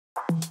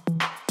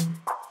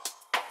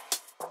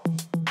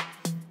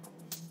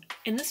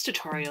In this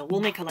tutorial, we'll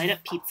make a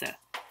light-up pizza.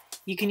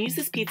 You can use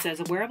this pizza as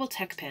a wearable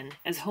tech pin,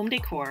 as home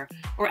decor,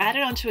 or add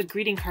it onto a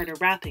greeting card or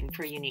wrapping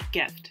for a unique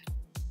gift.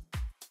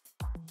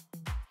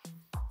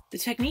 The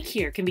technique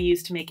here can be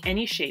used to make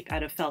any shape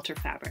out of felt or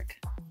fabric.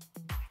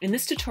 In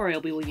this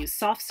tutorial, we will use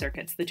soft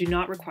circuits that do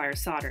not require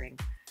soldering.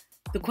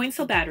 The coin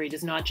cell battery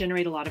does not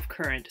generate a lot of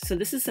current, so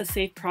this is a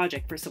safe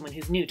project for someone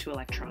who's new to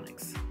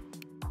electronics.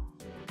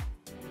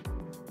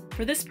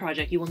 For this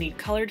project, you will need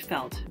colored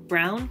felt,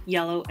 brown,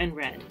 yellow, and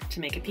red, to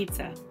make a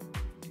pizza.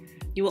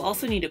 You will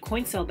also need a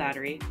coin cell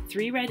battery,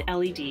 3 red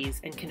LEDs,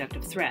 and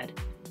conductive thread.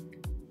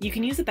 You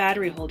can use a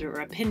battery holder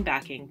or a pin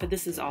backing, but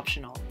this is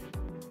optional.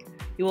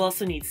 You will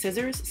also need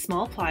scissors,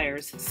 small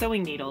pliers,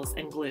 sewing needles,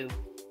 and glue.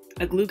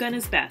 A glue gun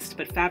is best,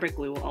 but fabric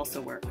glue will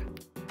also work.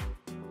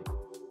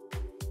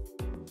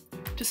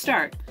 To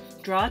start,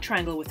 draw a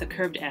triangle with a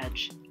curved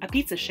edge, a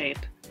pizza shape,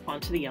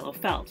 onto the yellow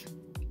felt.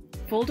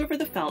 Fold over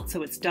the felt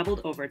so it's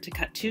doubled over to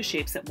cut 2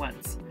 shapes at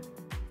once.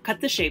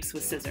 Cut the shapes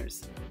with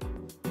scissors.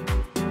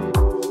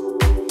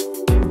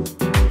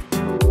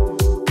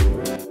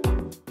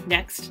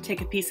 Next,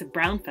 take a piece of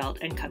brown felt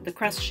and cut the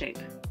crust shape.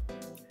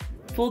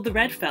 Fold the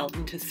red felt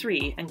into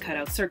 3 and cut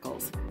out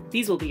circles.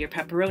 These will be your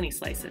pepperoni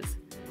slices.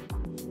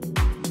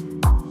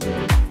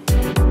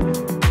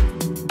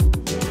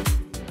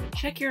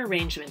 Check your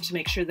arrangement to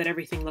make sure that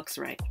everything looks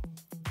right.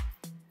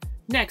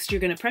 Next,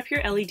 you're going to prep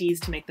your LEDs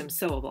to make them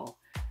sewable.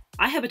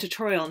 I have a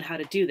tutorial on how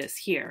to do this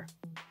here.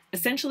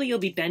 Essentially, you'll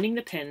be bending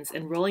the pins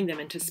and rolling them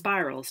into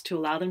spirals to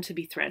allow them to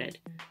be threaded.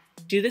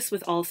 Do this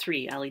with all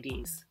 3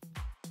 LEDs.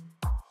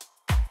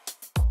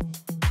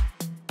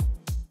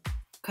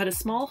 Cut a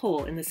small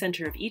hole in the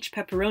center of each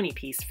pepperoni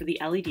piece for the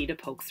LED to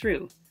poke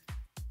through.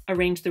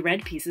 Arrange the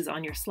red pieces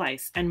on your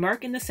slice and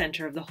mark in the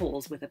center of the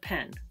holes with a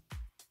pen.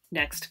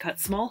 Next, cut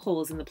small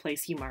holes in the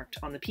place you marked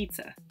on the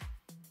pizza.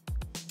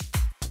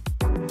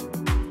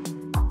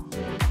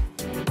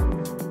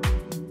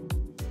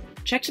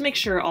 Check to make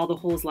sure all the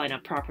holes line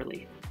up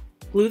properly.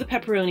 Glue the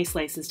pepperoni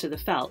slices to the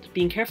felt,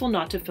 being careful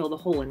not to fill the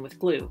hole in with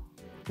glue.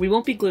 We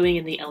won't be gluing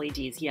in the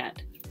LEDs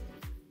yet.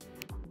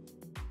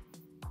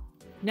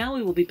 Now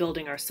we will be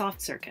building our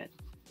soft circuit.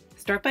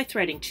 Start by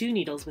threading 2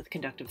 needles with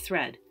conductive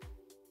thread.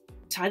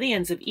 Tie the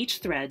ends of each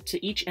thread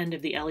to each end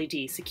of the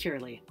LED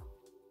securely.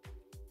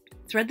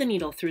 Thread the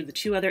needle through the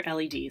 2 other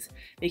LEDs,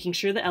 making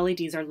sure the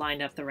LEDs are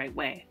lined up the right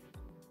way.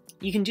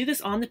 You can do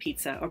this on the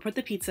pizza or put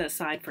the pizza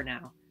aside for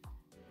now.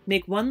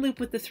 Make 1 loop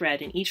with the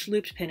thread in each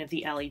looped pin of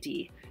the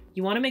LED.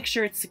 You want to make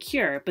sure it's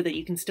secure, but that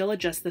you can still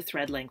adjust the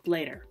thread length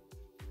later.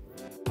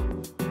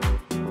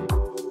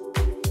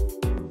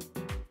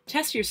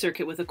 Test your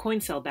circuit with a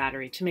coin cell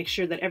battery to make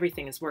sure that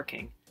everything is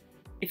working.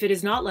 If it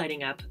is not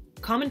lighting up,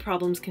 common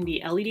problems can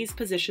be LEDs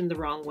positioned the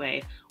wrong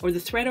way or the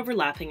thread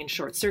overlapping and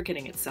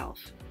short-circuiting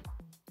itself.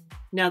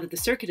 Now that the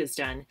circuit is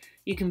done,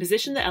 you can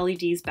position the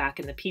LEDs back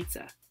in the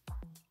pizza.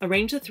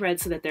 Arrange the thread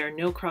so that there are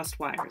no crossed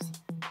wires.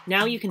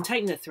 Now you can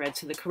tighten the thread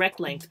to the correct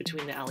length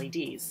between the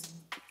LEDs.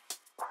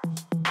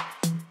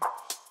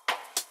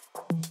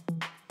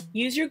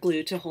 Use your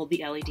glue to hold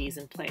the LEDs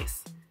in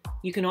place.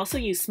 You can also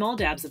use small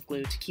dabs of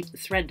glue to keep the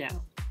thread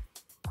down.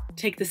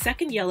 Take the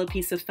second yellow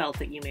piece of felt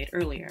that you made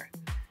earlier.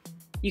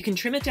 You can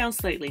trim it down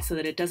slightly so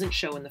that it doesn't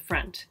show in the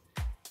front.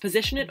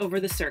 Position it over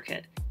the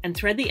circuit and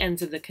thread the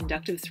ends of the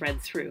conductive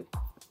thread through.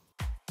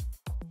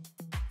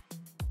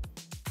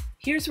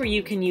 Here's where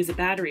you can use a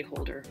battery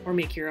holder or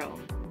make your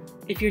own.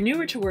 If you're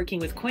newer to working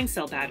with coin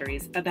cell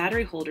batteries, a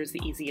battery holder is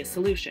the easiest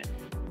solution.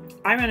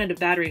 I ran out of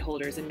battery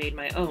holders and made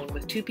my own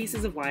with 2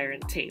 pieces of wire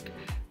and tape,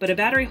 but a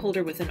battery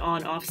holder with an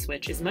on-off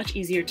switch is much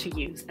easier to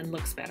use and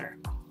looks better.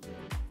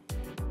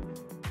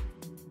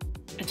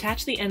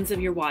 Attach the ends of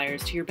your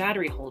wires to your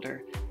battery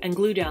holder and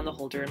glue down the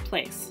holder in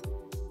place.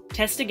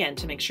 Test again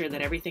to make sure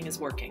that everything is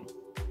working.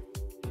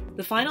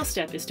 The final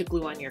step is to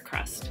glue on your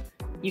crust.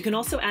 You can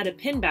also add a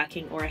pin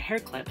backing or a hair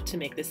clip to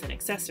make this an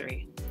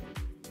accessory.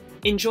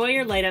 Enjoy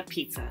your light-up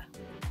pizza!